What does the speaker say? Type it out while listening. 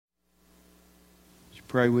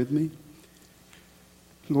Pray with me.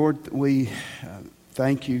 Lord, we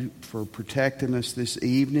thank you for protecting us this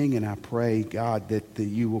evening, and I pray, God, that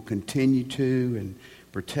you will continue to and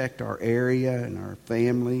protect our area and our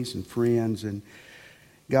families and friends. And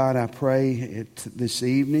God, I pray this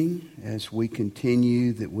evening as we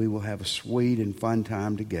continue that we will have a sweet and fun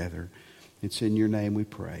time together. It's in your name we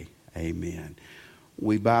pray. Amen.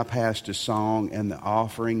 We bypassed a song and the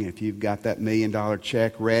offering. If you've got that $1 million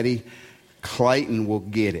check ready, Clayton will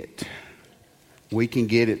get it. We can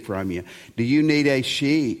get it from you. Do you need a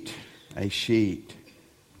sheet? A sheet.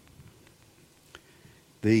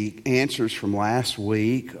 The answers from last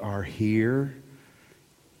week are here.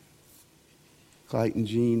 Clayton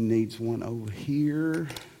Jean needs one over here.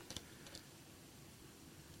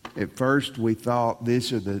 At first we thought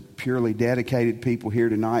these are the purely dedicated people here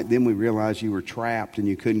tonight. Then we realized you were trapped and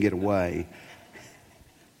you couldn't get away.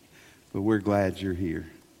 But we're glad you're here.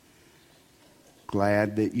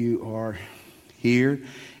 Glad that you are here.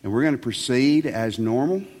 And we're going to proceed as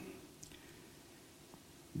normal.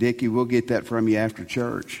 Dickie, we'll get that from you after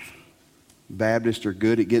church. Baptists are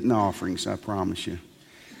good at getting offerings, I promise you.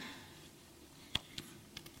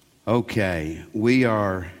 Okay, we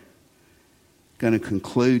are going to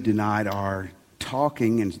conclude tonight our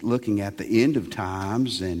talking and looking at the end of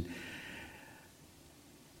times, and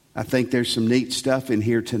I think there's some neat stuff in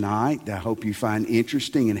here tonight that I hope you find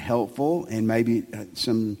interesting and helpful, and maybe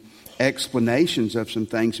some explanations of some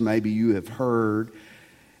things maybe you have heard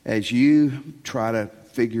as you try to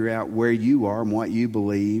figure out where you are and what you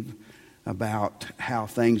believe about how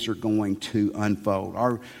things are going to unfold.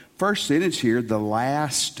 Our first sentence here, the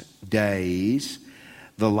last days,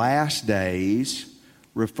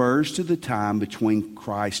 refers to the time between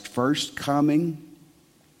Christ's first coming,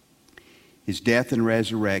 his death and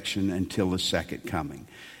resurrection, until the second coming.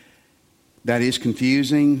 That is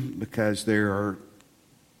confusing because there are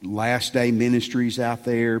last day ministries out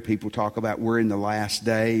there. People talk about we're in the last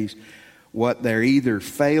days. What they're either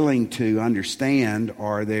failing to understand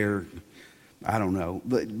or they're, I don't know.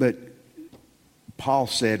 But Paul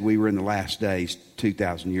said we were in the last days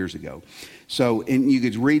 2,000 years ago. So, and you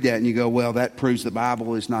could read that and you go, well, that proves the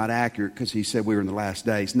Bible is not accurate because he said we were in the last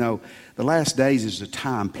days. No, the last days is a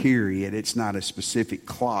time period. It's not a specific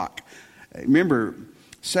clock. Remember,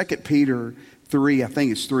 2 Peter 3, I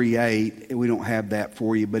think it's 3:8. We don't have that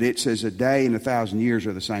for you, but it says a day and 1,000 years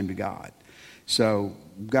are the same to God. So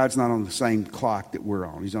God's not on the same clock that we're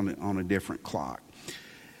on. He's on a different clock.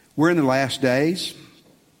 We're in the last days.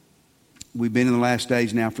 We've been in the last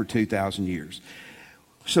days now for 2,000 years.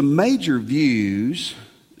 Some major views.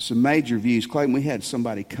 Clayton, we had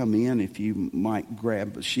somebody come in. If you might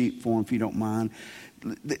grab a sheet for them, if you don't mind.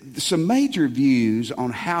 Some major views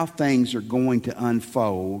on how things are going to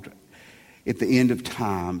unfold at the end of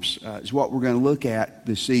times is what we're going to look at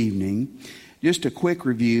this evening. Just a quick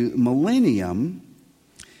review. Millennium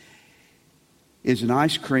is an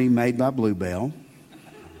ice cream made by Bluebell.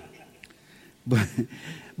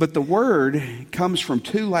 But the word comes from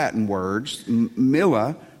two Latin words,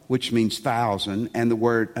 milla, which means thousand, and the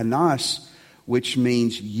word annos, which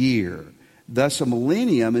means year. Thus, a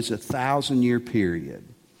millennium is a 1,000-year period.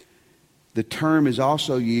 The term is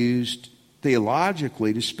also used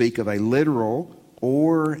theologically to speak of a literal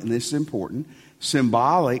or, and this is important,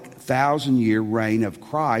 symbolic 1,000-year reign of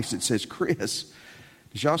Christ. It says Chris.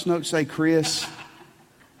 Does y'all note say Chris?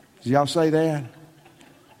 Did y'all say that?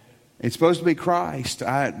 It's supposed to be Christ.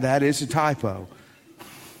 That is a typo.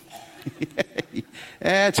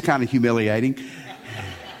 That's kind of humiliating.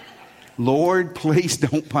 Lord, please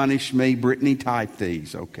don't punish me. Brittany typed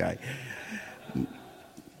these, okay.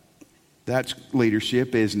 That's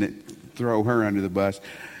leadership, isn't it? Throw her under the bus.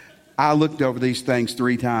 I looked over these things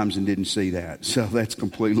 3 times and didn't see that. So that's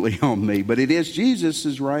completely on me. But it is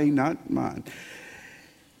Jesus' reign, not mine.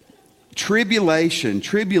 Tribulation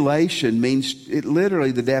means, it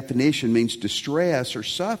literally the definition means distress or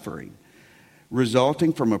suffering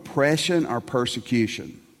resulting from oppression or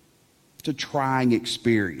persecution. It's a trying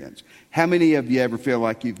experience. How many of you ever feel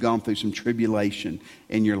like you've gone through some tribulation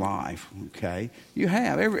in your life? Okay, you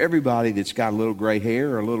have. Everybody that's got a little gray hair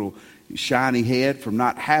or a little shiny head from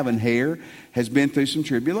not having hair has been through some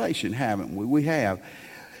tribulation, haven't we? We have.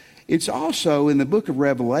 It's also in the book of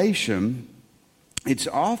Revelation, it's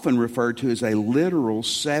often referred to as a literal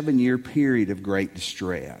 7-year period of great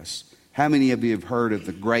distress. How many of you have heard of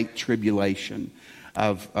the Great Tribulation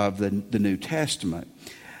of the New Testament?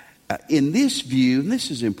 In this view, and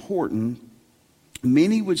this is important,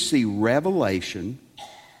 many would see Revelation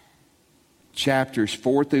chapters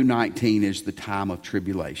 4 through 19 as the time of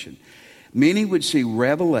tribulation. Many would see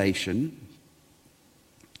Revelation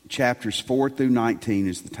chapters 4 through 19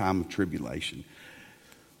 is the time of tribulation.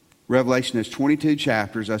 Revelation has 22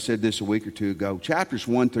 chapters. I said this a week or two ago. Chapters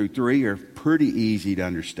 1 through 3 are pretty easy to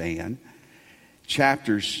understand.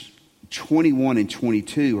 Chapters 21 and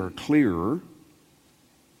 22 are clearer.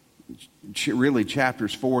 Really,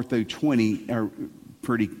 chapters 4 through 20 are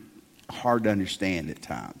pretty hard to understand at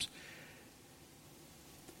times.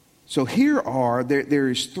 So there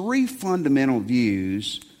is three fundamental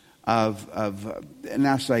views of, and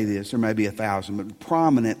I say this, there may be 1,000, but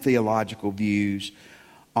prominent theological views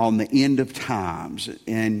on the end of times.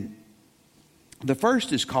 And the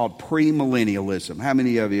first is called premillennialism. How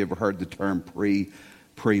many of you ever heard the term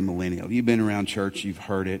premillennial? You've been around church, you've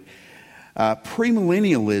heard it.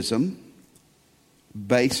 Premillennialism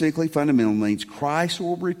basically fundamentally means Christ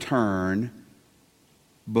will return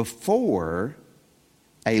before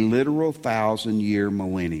a literal 1,000-year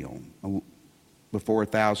millennial. Before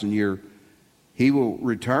 1,000-year, he will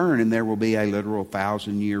return and there will be a literal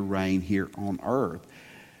 1,000-year reign here on earth.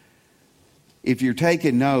 If you're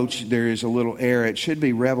taking notes, there is a little error. It should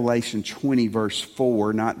be Revelation 20, verse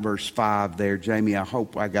 4, not verse 5 there. Jamie, I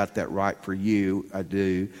hope I got that right for you. I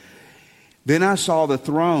do. Then I saw the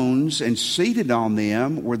thrones, and seated on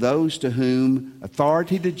them were those to whom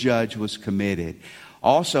authority to judge was committed.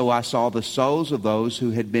 Also I saw the souls of those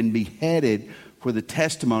who had been beheaded for the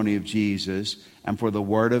testimony of Jesus and for the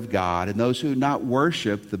word of God, and those who had not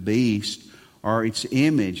worshipped the beast or its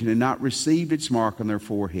image and had not received its mark on their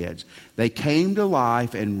foreheads. They came to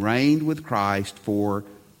life and reigned with Christ for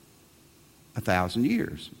 1,000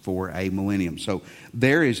 years, for a millennium. So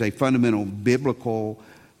there is a fundamental biblical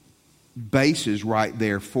basis right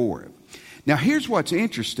there for it. Now here's what's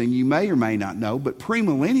interesting. You may or may not know, but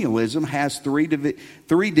premillennialism has three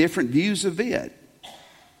different views of it.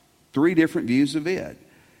 Three different views of it.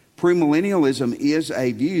 Premillennialism is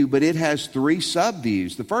a view, but it has three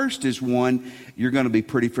sub-views. The first is one you're going to be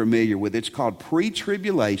pretty familiar with. It's called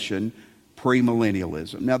pre-tribulation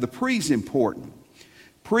premillennialism. Now the pre is important.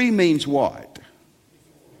 Pre means what?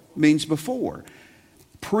 Means before.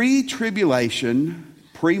 Pre-tribulation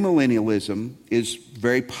premillennialism is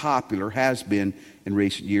very popular, has been in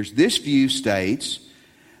recent years. This view states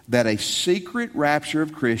that a secret rapture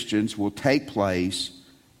of Christians will take place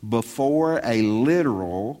before a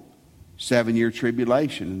literal 7-year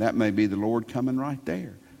tribulation. And that may be the Lord coming right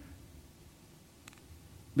there.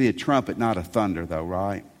 Be a trumpet, not a thunder, though,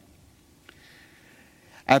 right?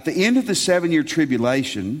 At the end of the 7-year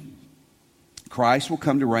tribulation, Christ will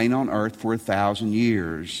come to reign on earth for 1,000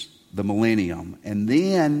 years, the millennium, and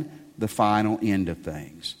then the final end of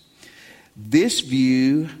things. This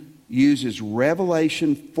view uses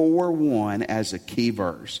Revelation 4:1 as a key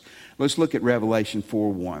verse. Let's look at Revelation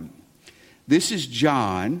 4:1. This is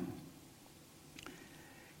John.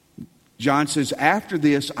 John says, "After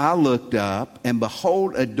this I looked up, and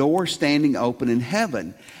behold, a door standing open in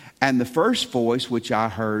heaven. And the first voice which I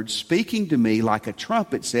heard speaking to me like a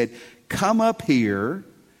trumpet said, 'Come up here,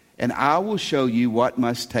 and I will show you what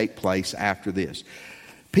must take place after this.'"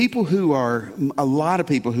 A lot of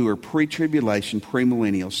people who are pre-tribulation,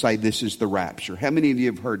 premillennial, say this is the rapture. How many of you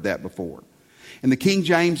have heard that before? In the King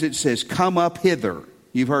James it says, "Come up hither."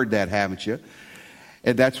 You've heard that, haven't you?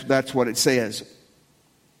 And that's what it says.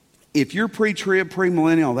 If you're pre-trib,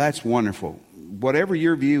 premillennial, that's wonderful. Whatever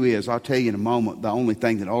your view is, I'll tell you in a moment, the only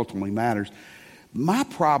thing that ultimately matters. My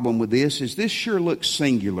problem with this is this sure looks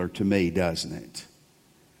singular to me, doesn't it?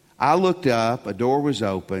 I looked up, a door was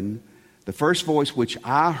open. The first voice which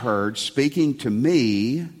I heard speaking to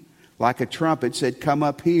me like a trumpet said, "Come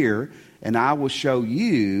up here, and I will show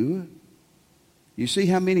you." You see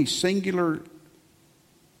how many singular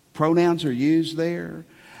pronouns are used there?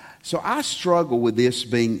 So I struggle with this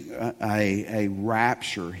being a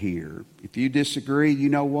rapture here. If you disagree, you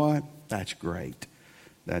know what? That's great.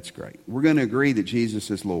 That's great. We're going to agree that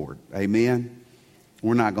Jesus is Lord. Amen?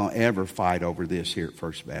 We're not going to ever fight over this here at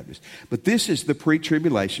First Baptist. But this is the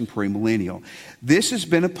pre-tribulation, premillennial. This has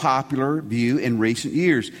been a popular view in recent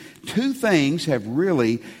years. Two things have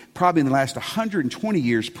really, probably in the last 120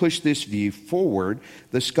 years, pushed this view forward.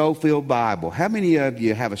 The Scofield Bible. How many of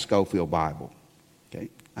you have a Scofield Bible? Okay,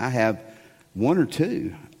 I have one or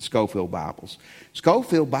two Scofield Bibles.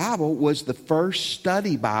 Scofield Bible was the first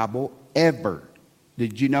study Bible ever.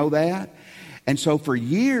 Did you know that? And so for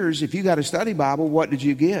years, if you got a study Bible, what did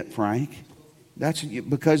you get, Frank? That's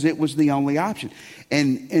because it was the only option.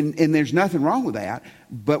 And there's nothing wrong with that.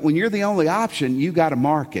 But when you're the only option, you got to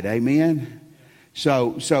mark it. Amen?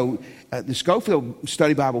 So the Scofield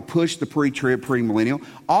Study Bible pushed the pre-trib, premillennial.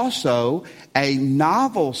 Also, a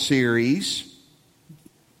novel series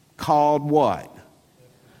called what?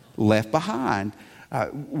 Left Behind.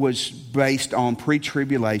 was based on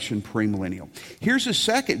pre-tribulation, premillennial. Here's a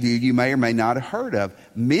second view you may or may not have heard of: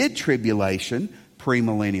 mid-tribulation,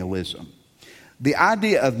 premillennialism. The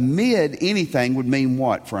idea of mid anything would mean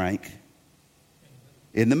what, Frank?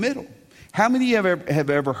 In the middle. How many of you have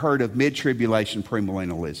ever heard of mid-tribulation,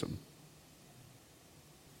 premillennialism?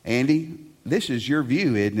 Andy, this is your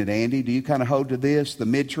view, isn't it, Andy? Do you kind of hold to this, the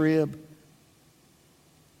mid-trib?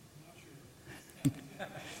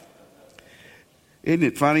 Isn't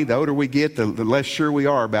it funny? The older we get, the less sure we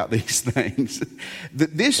are about these things.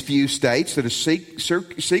 This view states that a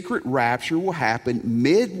secret rapture will happen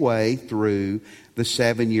midway through the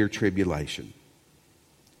 7-year tribulation.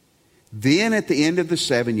 Then at the end of the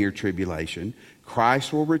 7-year tribulation,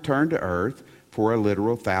 Christ will return to earth for a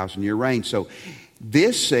literal 1,000-year reign. So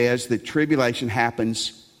this says that tribulation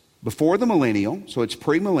happens before the millennial, so it's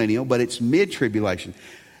premillennial, but it's mid-tribulation.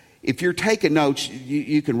 If you're taking notes,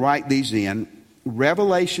 you can write these in.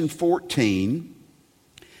 Revelation 14,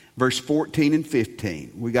 verse 14 and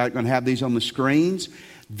 15. We're going to have these on the screens.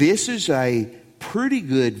 This is a pretty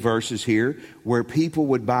good verses here where people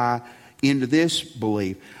would buy into this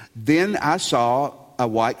belief. Then I saw a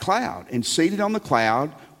white cloud, and seated on the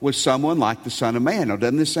cloud was someone like the Son of Man. Now,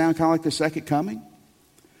 doesn't this sound kind of like the second coming?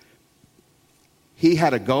 He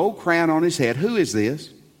had a gold crown on his head. Who is this?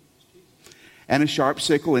 And a sharp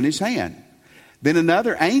sickle in his hand. Then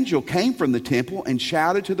another angel came from the temple and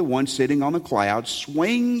shouted to the one sitting on the cloud,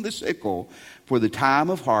 "Swing the sickle, for the time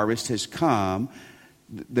of harvest has come.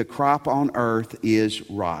 The crop on earth is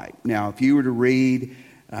ripe." Now, if you were to read,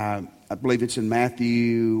 I believe it's in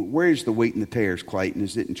Matthew, where's the wheat and the tares, Clayton?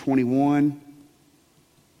 Is it in 21?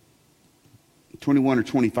 21 or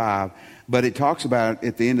 25. But it talks about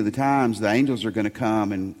at the end of the times, the angels are going to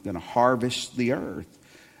come and going to harvest the earth.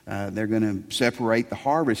 They're going to separate the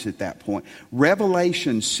harvest at that point.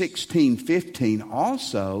 Revelation 16:15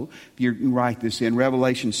 also, if you write this in,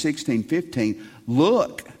 Revelation 16:15,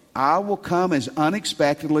 "Look, I will come as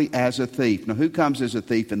unexpectedly as a thief." Now, who comes as a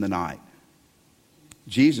thief in the night?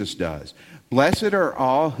 Jesus does. "Blessed are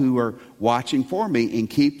all who are watching for me and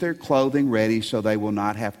keep their clothing ready so they will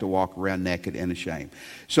not have to walk around naked and ashamed."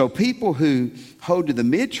 So people who hold to the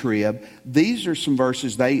mid-trib, these are some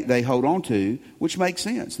verses they hold on to, which makes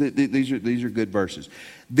sense. These are good verses.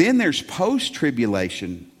 Then there's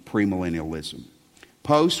post-tribulation premillennialism.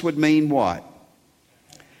 Post would mean what?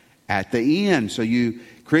 At the end. So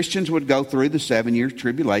Christians would go through the 7-year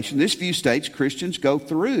tribulation. This view states Christians go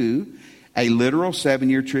through a literal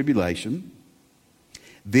 7-year tribulation.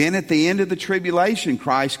 Then at the end of the tribulation,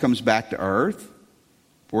 Christ comes back to earth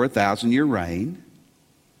for a 1,000-year reign.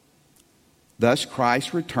 Thus,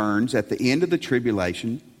 Christ returns at the end of the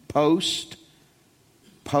tribulation,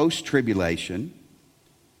 post-tribulation,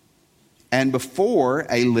 and before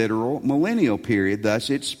a literal millennial period.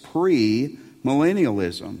 Thus, it's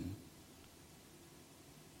premillennialism.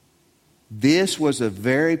 This was a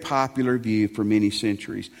very popular view for many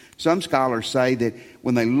centuries. Some scholars say that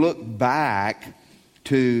when they look back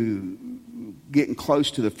to getting close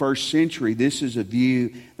to the first century, this is a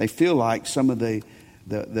view they feel like some of the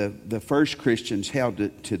first Christians held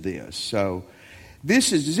to this. So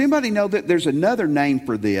this is, does anybody know that there's another name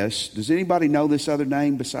for this? Does anybody know this other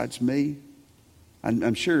name besides me?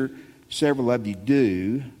 I'm sure several of you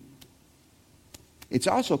do. It's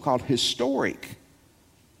also called historic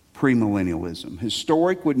premillennialism.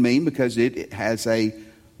 Historic would mean because it has a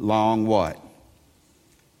long what?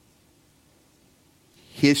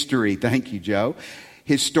 History. Thank you, Joe.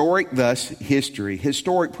 Historic, thus history.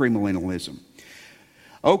 Historic premillennialism.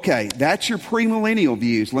 Okay, that's your premillennial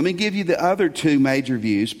views. Let me give you the other two major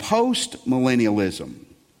views. Postmillennialism.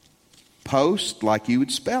 Post, like you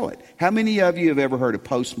would spell it. How many of you have ever heard of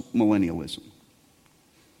postmillennialism?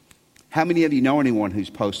 How many of you know anyone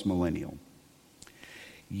who's postmillennial?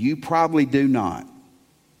 You probably do not.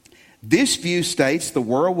 This view states the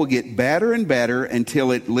world will get better and better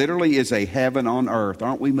until it literally is a heaven on earth.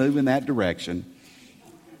 Aren't we moving that direction?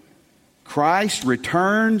 Christ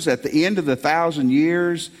returns at the end of the 1,000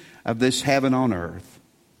 years of this heaven on earth.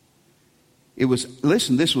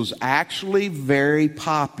 This was actually very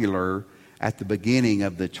popular at the beginning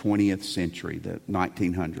of the 20th century, the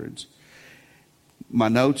 1900s. My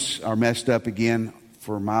notes are messed up again.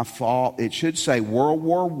 For my fault, it should say World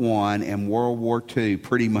War I and World War II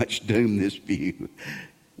pretty much doomed this view.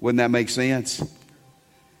 Wouldn't that make sense?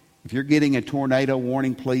 If you're getting a tornado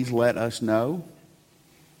warning, please let us know.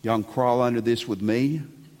 Y'all can crawl under this with me.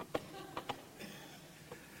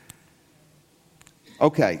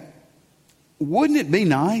 Okay. Wouldn't it be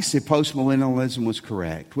nice if postmillennialism was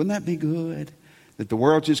correct? Wouldn't that be good? That the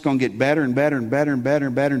world's just going to get better and better and better and better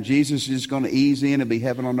and better, and Jesus is just going to ease in and be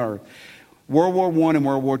heaven on earth. World War I and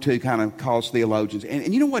World War II kind of caused theologians.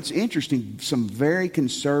 And you know what's interesting? Some very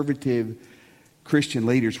conservative Christian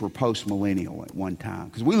leaders were post-millennial at one time.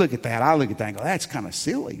 Because we look at that, I look at that and go, that's kind of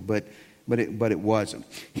silly, but it wasn't.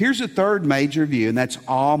 Here's a third major view, and that's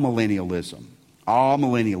all-millennialism.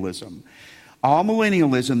 All-millennialism.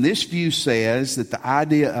 All-millennialism, this view says that the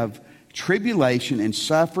idea of tribulation and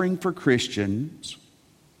suffering for Christians,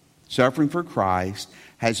 suffering for Christ,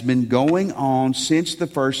 has been going on since the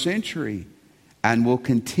first century and will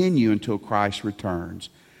continue until Christ returns.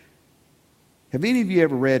 Have any of you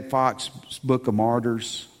ever read Fox's Book of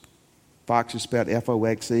Martyrs? Fox is spelled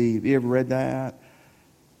F-O-X-E. Have you ever read that?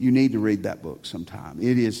 You need to read that book sometime.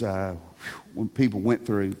 It is when people went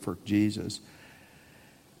through for Jesus.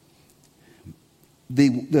 The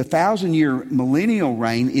 1,000-year millennial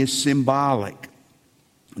reign is symbolic,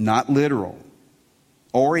 not literal.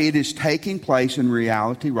 Or it is taking place in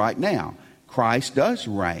reality right now. Christ does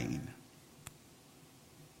reign.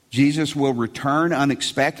 Jesus will return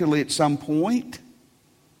unexpectedly at some point.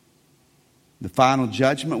 The final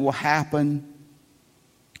judgment will happen.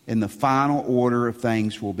 And the final order of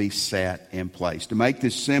things will be set in place. To make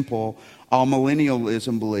this simple,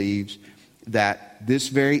 all-millennialism believes that this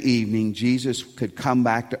very evening Jesus could come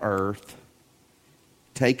back to earth,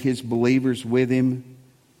 take his believers with him,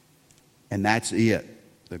 and that's it.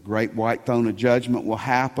 The great white throne of judgment will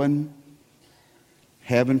happen.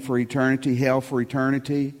 Heaven for eternity, hell for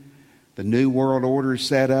eternity. The new world order is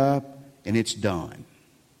set up, and it's done.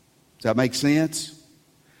 Does that make sense?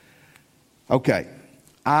 Okay.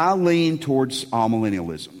 I lean towards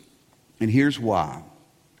all-millennialism, and here's why.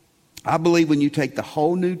 I believe when you take the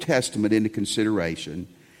whole New Testament into consideration,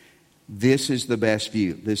 this is the best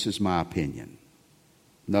view. This is my opinion.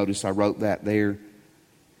 Notice I wrote that there.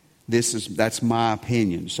 That's my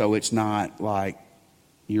opinion. So it's not like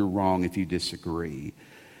you're wrong if you disagree.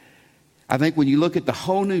 I think when you look at the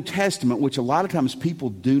whole New Testament, which a lot of times people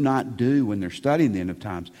do not do when they're studying the end of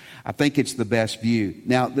times, I think it's the best view.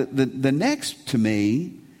 Now, the next to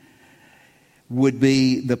me would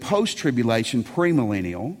be the post-tribulation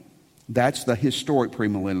premillennial. That's the historic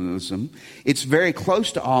premillennialism. It's very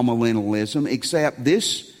close to all-millennialism, except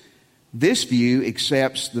this view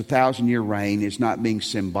accepts the 1,000-year reign as not being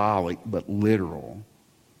symbolic, but literal.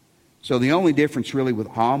 So the only difference really with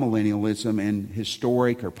all-millennialism and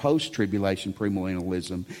historic or post-tribulation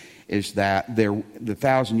premillennialism is that the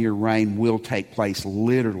 1,000-year reign will take place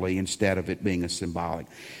literally instead of it being a symbolic.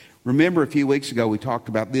 Remember a few weeks ago we talked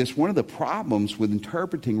about this. One of the problems with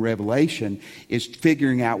interpreting Revelation is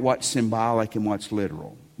figuring out what's symbolic and what's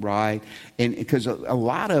literal, right? And because a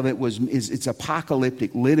lot of it it's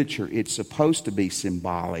apocalyptic literature. It's supposed to be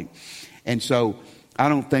symbolic. And so I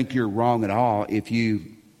don't think you're wrong at all if you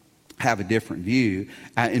have a different view.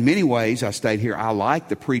 In many ways, I state here, I like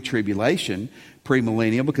the pre-tribulation,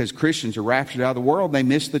 premillennial, because Christians are raptured out of the world. They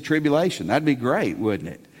miss the tribulation. That'd be great, wouldn't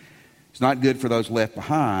it? It's not good for those left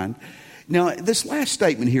behind. Now, this last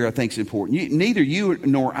statement here I think is important. Neither you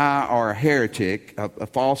nor I are a heretic, a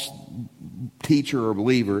false teacher or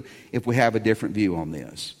believer, if we have a different view on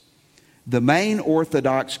this. The main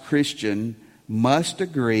Orthodox Christian must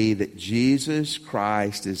agree that Jesus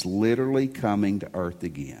Christ is literally coming to earth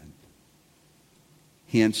again.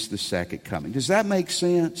 Hence the second coming. Does that make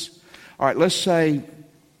sense? All right, let's say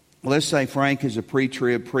Frank is a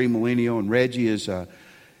pre-trib, premillennial, and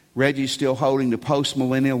Reggie's still holding to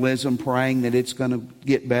post-millennialism, praying that it's going to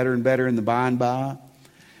get better and better in the by and by.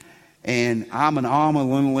 And I'm an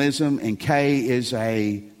all-millennialism, and Kay is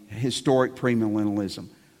a historic premillennialism.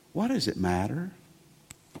 What does it matter?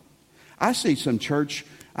 I see some church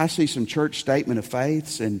statement of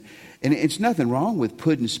faiths, and it's nothing wrong with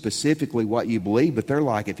putting specifically what you believe, but they're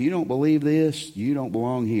like, if you don't believe this, you don't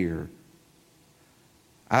belong here.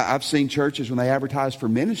 I've seen churches when they advertise for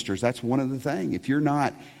ministers, that's one of the things. If you're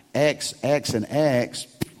not X, X, and X,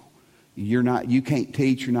 you can't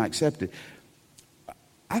teach, you're not accepted.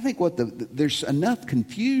 I think there's enough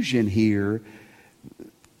confusion here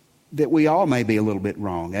that we all may be a little bit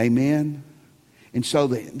wrong. Amen? And so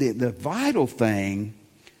the vital thing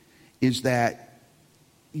is that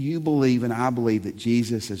you believe and I believe that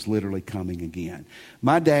Jesus is literally coming again.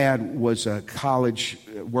 My dad was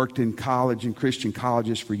worked in college and Christian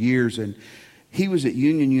colleges for years, and he was at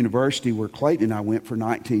Union University where Clayton and I went for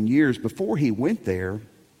 19 years. Before he went there,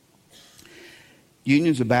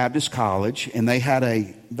 Union's a Baptist college, and they had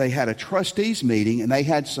a trustees meeting, and they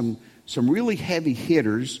had some really heavy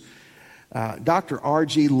hitters. Dr.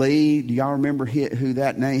 R.G. Lee, do y'all remember who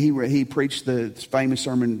that name? He preached the famous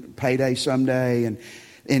sermon, Payday Someday, and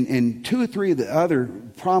And two or three of the other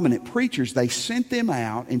prominent preachers, they sent them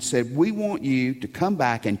out and said, we want you to come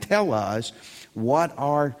back and tell us what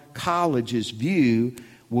our college's view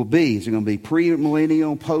will be. Is it going to be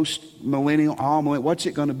pre-millennial, post-millennial, all-millennial? What's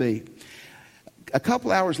it going to be? A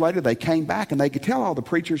couple hours later, they came back, and they could tell all the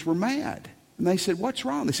preachers were mad. And they said, what's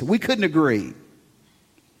wrong? They said, we couldn't agree.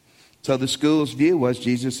 So the school's view was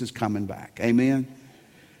Jesus is coming back. Amen?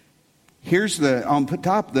 Here's on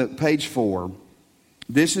top of page 4.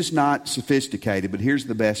 This is not sophisticated, but here's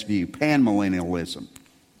the best view. Panmillennialism.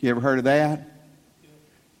 You ever heard of that?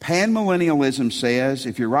 Panmillennialism says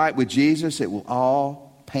if you're right with Jesus, it will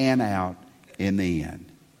all pan out in the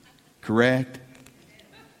end. Correct?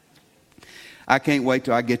 I can't wait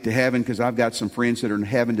till I get to heaven, because I've got some friends that are in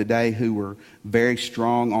heaven today who were very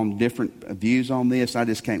strong on different views on this. I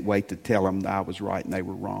just can't wait to tell them I was right and they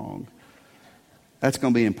were wrong. That's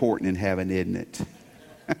going to be important in heaven, isn't it?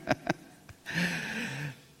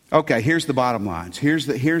 Okay, here's the bottom lines. Here's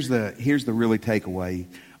the really takeaway.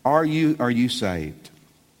 Are you saved?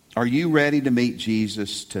 Are you ready to meet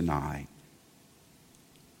Jesus tonight?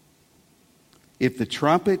 If the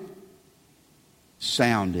trumpet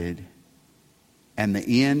sounded and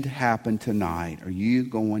the end happened tonight, are you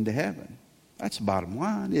going to heaven? That's the bottom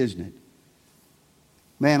line, isn't it?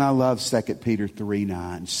 Man, I love 2 Peter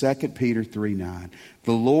 3:9. 2 Peter 3:9.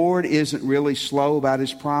 The Lord isn't really slow about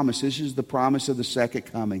His promise. This is the promise of the second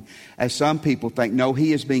coming. As some people think, no,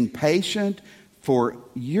 He is being patient for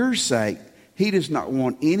your sake. He does not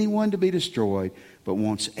want anyone to be destroyed, but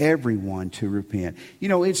wants everyone to repent. You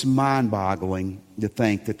know, it's mind-boggling to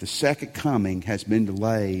think that the second coming has been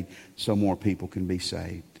delayed so more people can be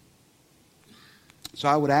saved. So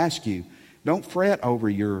I would ask you, don't fret over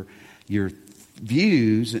your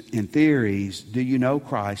views and theories. Do you know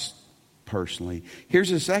Christ personally? Here's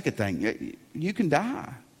the second thing. You can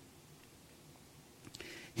die.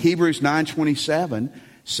 Hebrews 9:27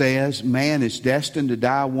 says man is destined to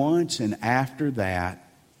die once, and after that,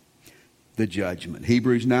 the judgment.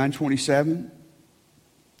 Hebrews 9:27,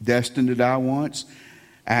 destined to die once.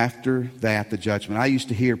 After that, the judgment. I used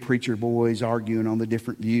to hear preacher boys arguing on the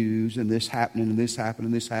different views, and this happening, and this happening,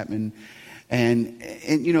 and this happening. And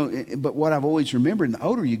you know, but what I've always remembered, and the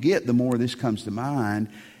older you get, the more this comes to mind,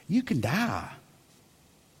 you can die.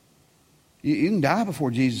 You can die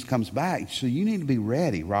before Jesus comes back. So you need to be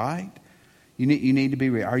ready, right? You need to be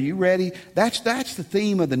ready. Are you ready? That's the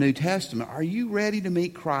theme of the New Testament. Are you ready to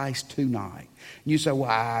meet Christ tonight? And you say,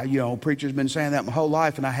 well, preacher's been saying that my whole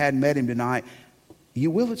life and I hadn't met Him tonight.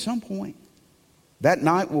 You will at some point. That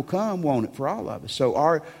night will come, won't it, for all of us? So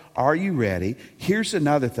are you ready? Here's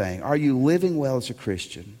another thing. Are you living well as a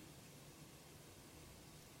Christian?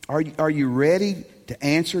 Are you ready to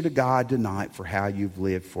answer to God tonight for how you've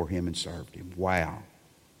lived for Him and served Him? Wow.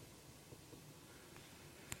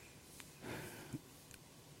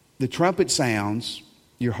 The trumpet sounds,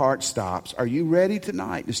 your heart stops. Are you ready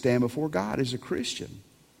tonight to stand before God as a Christian?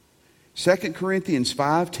 2 Corinthians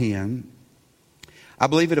 5:10, I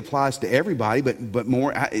believe it applies to everybody, but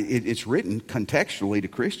more, it's written contextually to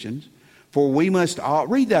Christians. For we must all,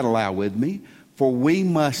 read that aloud with me, for we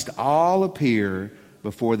must all appear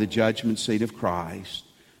before the judgment seat of Christ,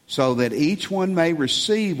 so that each one may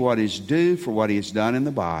receive what is due for what he has done in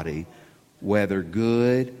the body, whether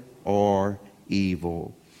good or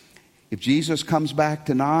evil. If Jesus comes back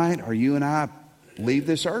tonight, or you and I leave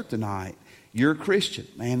this earth tonight, you're a Christian.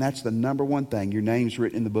 Man, that's the number one thing. Your name's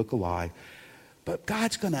written in the book of life. But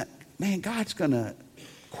God's going to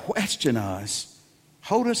question us,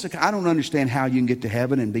 hold us. I don't understand how you can get to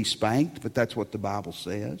heaven and be spanked, but that's what the Bible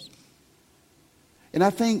says. And I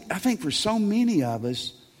think for so many of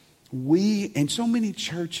us, in so many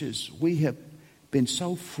churches, we have been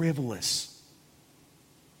so frivolous.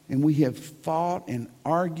 And we have fought and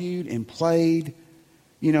argued and played.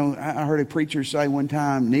 You know, I heard a preacher say one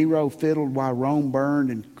time, Nero fiddled while Rome burned,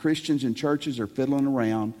 and Christians and churches are fiddling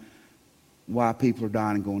around while people are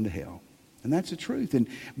dying and going to hell. And that's the truth. And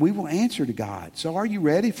we will answer to God. So are you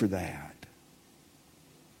ready for that?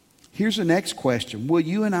 Here's the next question. Will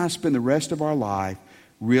you and I spend the rest of our life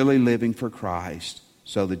really living for Christ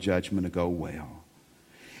so the judgment will go well?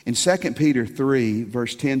 In 2 Peter 3,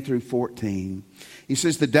 verse 10 through 14, he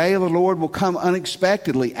says, the day of the Lord will come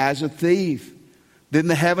unexpectedly as a thief. Then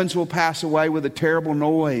the heavens will pass away with a terrible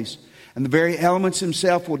noise, and the very elements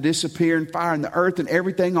themselves will disappear in fire, and the earth and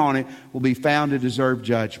everything on it will be found to deserve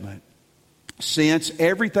judgment. Since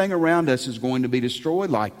everything around us is going to be destroyed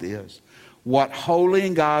like this, what holy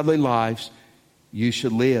and godly lives you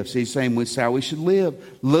should live. See, he's saying with how we should live,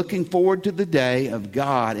 looking forward to the day of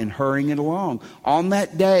God and hurrying it along. On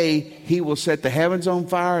that day, he will set the heavens on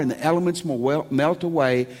fire and the elements will melt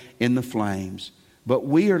away in the flames. But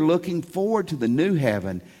we are looking forward to the new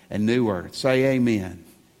heaven and new earth. Say amen.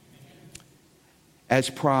 As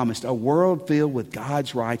promised, a world filled with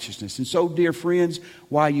God's righteousness. And so, dear friends,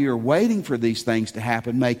 while you're waiting for these things to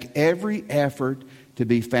happen, make every effort to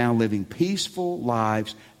be found living peaceful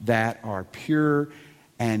lives that are pure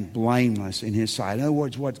and blameless in his sight. In other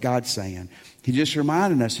words, what God's saying, he's just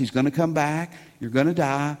reminding us he's going to come back, you're going to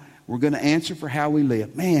die, we're going to answer for how we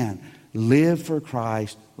live. Man, live for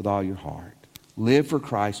Christ with all your heart. Live for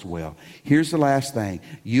Christ well. Here's the last thing.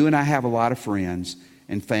 You and I have a lot of friends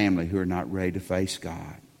and family who are not ready to face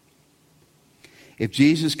God. If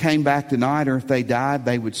Jesus came back tonight or if they died,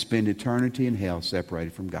 they would spend eternity in hell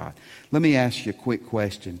separated from God. Let me ask you a quick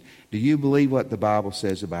question. Do you believe what the Bible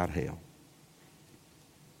says about hell?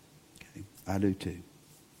 Okay, I do too.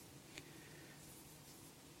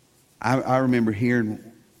 I remember hearing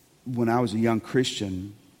when I was a young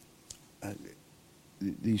Christian,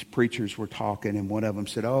 these preachers were talking, and one of them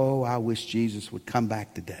said, "Oh, I wish Jesus would come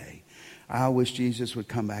back today. I wish Jesus would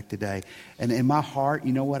come back today." And in my heart,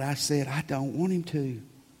 you know what I said? I don't want him to.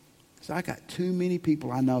 Because I got too many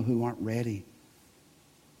people I know who aren't ready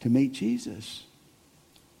to meet Jesus.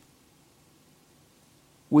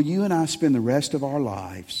 Will you and I spend the rest of our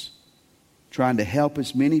lives trying to help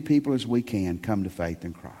as many people as we can come to faith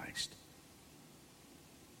in Christ?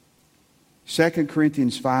 2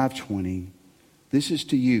 Corinthians 5:20. This is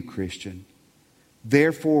to you, Christian.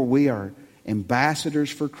 Therefore, we are ambassadors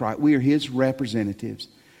for Christ. We are his representatives.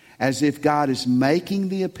 As if God is making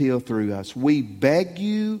the appeal through us. We beg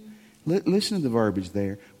you, listen to the verbiage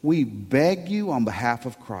there. We beg you on behalf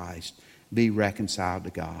of Christ, be reconciled to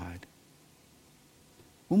God.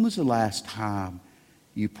 When was the last time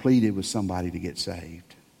you pleaded with somebody to get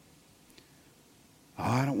saved? Oh,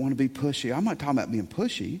 I don't want to be pushy. I'm not talking about being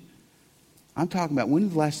pushy. I'm talking about when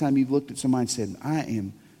was the last time you've looked at somebody and said,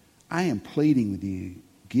 I am pleading with you.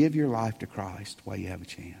 Give your life to Christ while you have a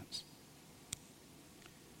chance.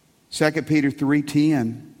 2 Peter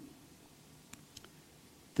 3:10.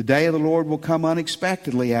 The day of the Lord will come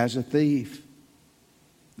unexpectedly as a thief.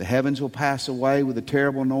 The heavens will pass away with a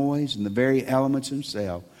terrible noise, and the very elements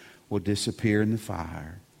themselves will disappear in the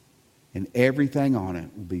fire, and everything on it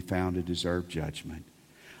will be found to deserve judgment.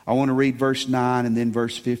 I want to read verse 9 and then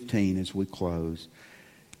verse 15 as we close.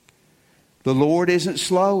 The Lord isn't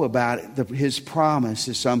slow about his promise,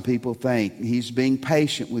 as some people think. He's being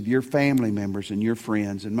patient with your family members and your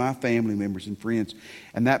friends and my family members and friends.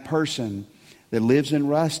 And that person that lives in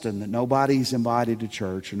Ruston that nobody's invited to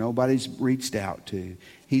church or nobody's reached out to,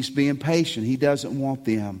 he's being patient. He doesn't want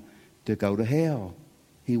them to go to hell.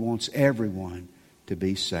 He wants everyone to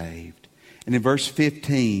be saved. And in verse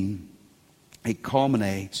 15, it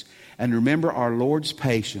culminates. And remember, our Lord's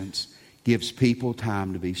patience gives people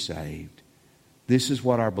time to be saved. This is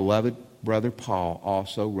what our beloved brother Paul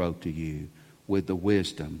also wrote to you with the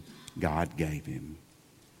wisdom God gave him.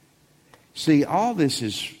 See, all this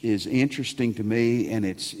is interesting to me, and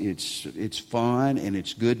it's fun, and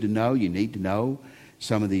it's good to know. You need to know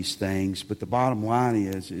some of these things. But the bottom line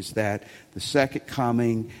is that the second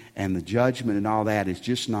coming and the judgment and all that is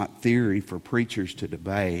just not theory for preachers to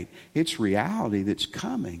debate. It's reality that's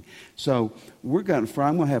coming. So I'm going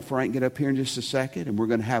to have Frank get up here in just a second, and we're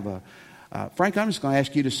going to have Frank, I'm just going to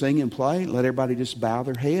ask you to sing and play. Let everybody just bow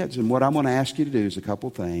their heads. And what I'm going to ask you to do is a couple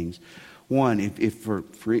things. One, if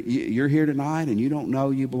you're here tonight and you don't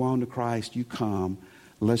know you belong to Christ, you come.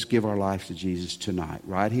 Let's give our lives to Jesus tonight,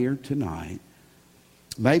 right here tonight.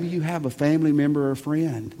 Maybe you have a family member or a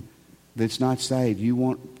friend that's not saved.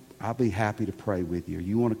 I'll be happy to pray with you.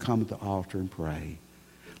 You want to come to the altar and pray.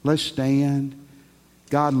 Let's stand.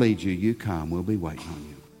 God leads you. You come. We'll be waiting on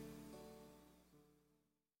you.